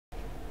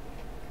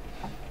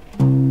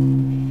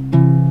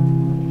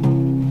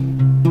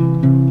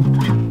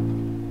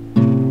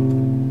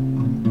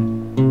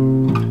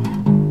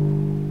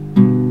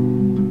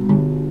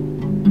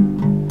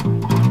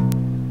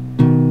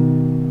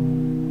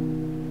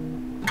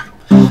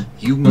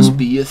You must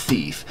be a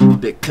thief,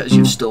 because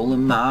you've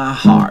stolen my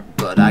heart,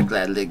 but I'd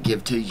gladly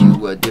give to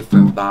you a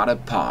different body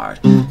part.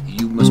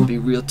 You must be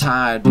real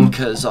tired,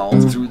 because all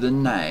through the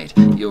night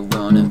you're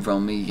running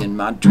from me in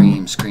my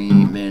dreams,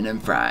 screaming in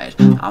fright.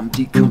 I'm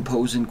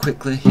decomposing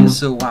quickly here,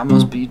 so I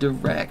must be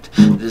direct.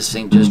 This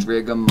ain't just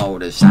rigor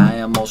mortis, I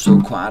am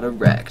also quite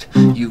erect.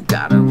 You've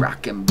got a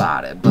rockin'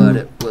 body, but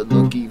it would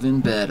look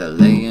even better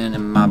laying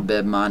in my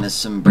bed, minus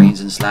some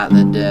brains and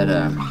slightly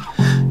deader.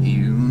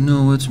 You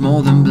know it's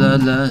more than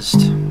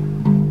bloodlust,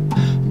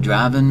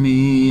 driving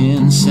me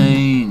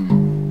insane.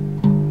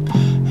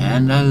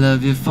 And I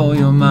love you for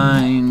your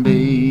mind,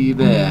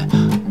 baby,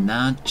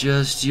 not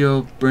just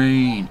your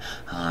brain.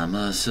 I'm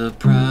a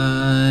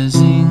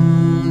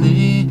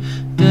surprisingly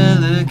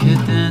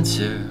delicate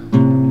dancer,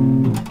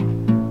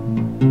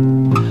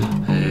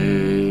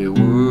 a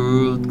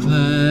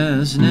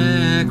world-class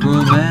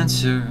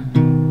necromancer.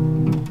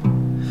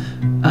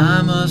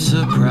 I'm a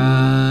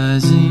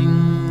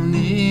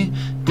surprisingly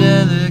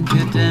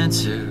delicate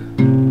dancer,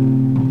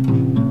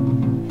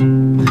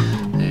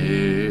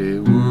 a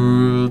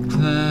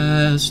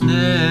world-class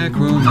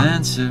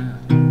necromancer.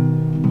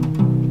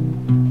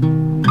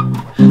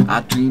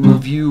 I dream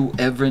of you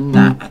every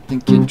night, I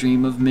think you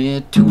dream of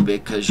me too,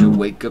 because you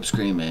wake up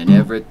screaming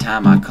every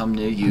time I come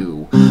near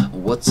you.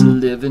 What's a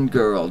living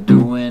girl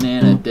doing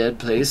in a dead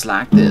place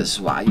like this?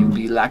 Why you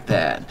be like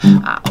that?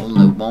 I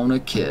only want a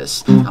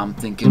kiss. I'm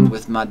thinking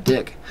with my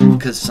dick,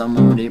 cause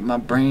someone ate my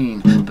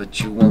brain. But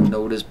you won't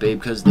notice,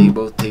 babe, cause they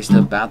both taste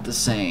about the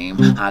same.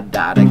 I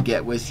die to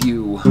get with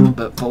you,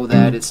 but for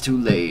that it's too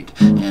late,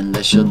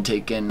 unless you'll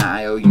take an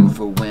IOU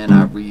for when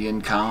I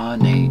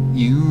reincarnate.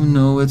 You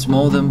know it's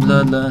more than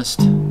bloodlust,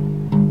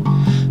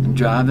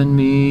 driving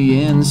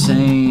me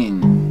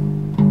insane.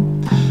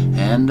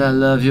 And I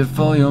love you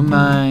for your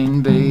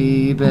mind,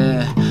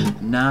 baby,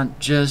 not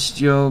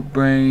just your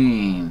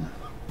brain.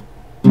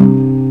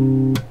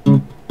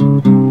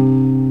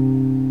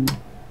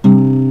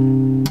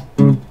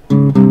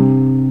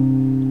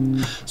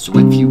 So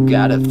if you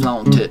got it,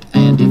 flaunt it,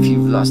 and if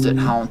you've lost it,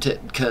 haunt it,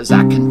 cause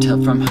I can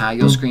tell from how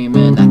you're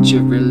screaming that you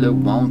really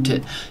want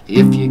it.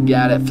 If you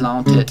got it,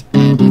 flaunt it,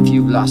 and if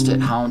you've lost it,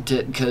 haunt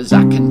it, cause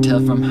I can tell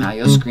from how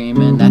you're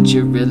screaming that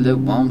you really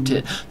want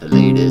it. The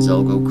ladies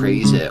all go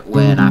crazy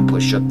when I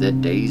push up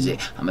that daisy.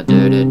 I'm a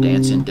dirty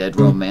dancing, dead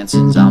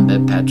romancing zombie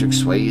Patrick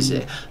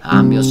Swayze.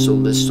 I'm your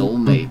soulless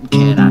soulmate,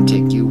 can I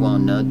take you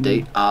on a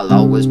date? I'll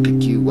always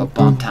pick you up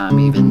on time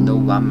even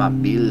though I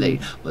might be late.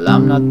 Well,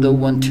 I'm not the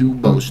one to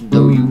boast,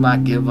 though you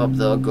might give up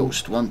the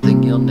ghost. One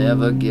thing you'll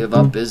never give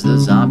up is the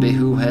zombie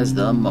who has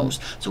the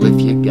most. So if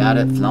you got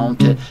it,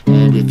 flaunt it,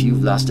 and if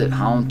you've lost it,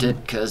 haunt it,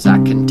 cause I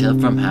can tell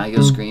from how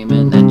you're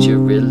screaming that you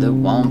really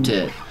want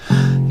it.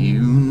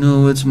 You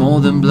know it's more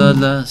than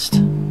bloodlust,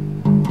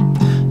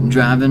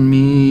 driving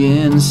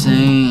me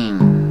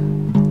insane.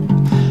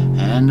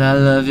 And I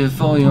love you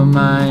for your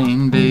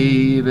mind,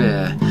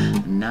 baby,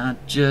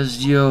 not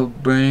just your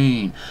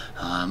brain.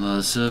 I'm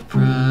a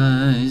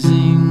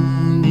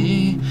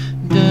surprisingly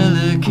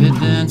delicate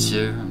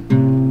dancer,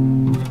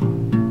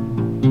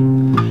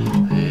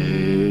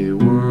 a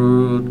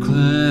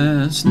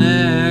world-class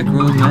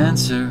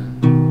necromancer.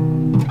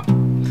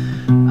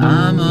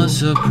 I'm a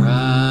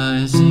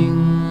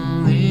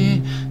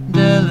surprisingly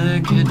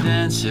delicate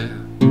dancer,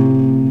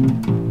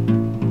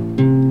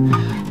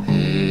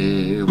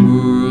 a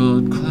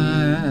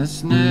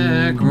world-class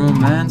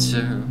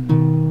necromancer.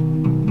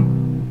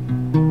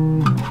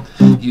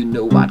 You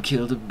know I'd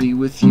kill to be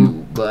with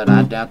you, but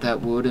I doubt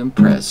that would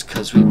impress,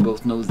 cause we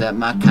both know that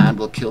my kind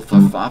will kill for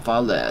far,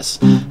 far less.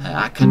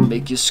 I could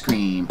make you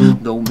scream,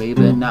 though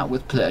maybe not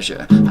with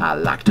pleasure. I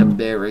like to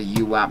bury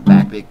you out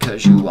back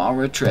because you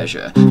are a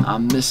treasure.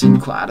 I'm missing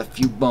quite a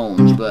few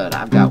bones, but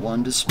I've got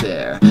one to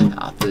spare.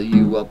 I'll fill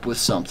you up with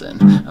something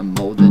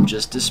more than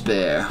just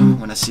despair.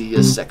 When I see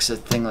a sexy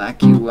thing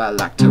like you, I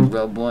like to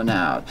rub one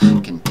out.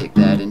 Can take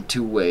that in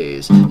two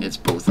ways, it's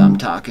both I'm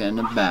talking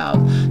about.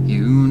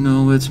 You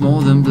know it's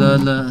more than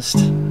bloodlust,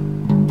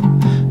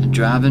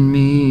 driving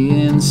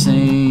me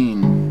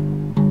insane.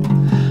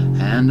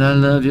 And I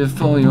love you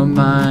for your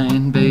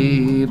mind,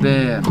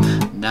 baby,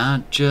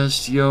 not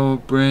just your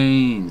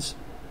brains.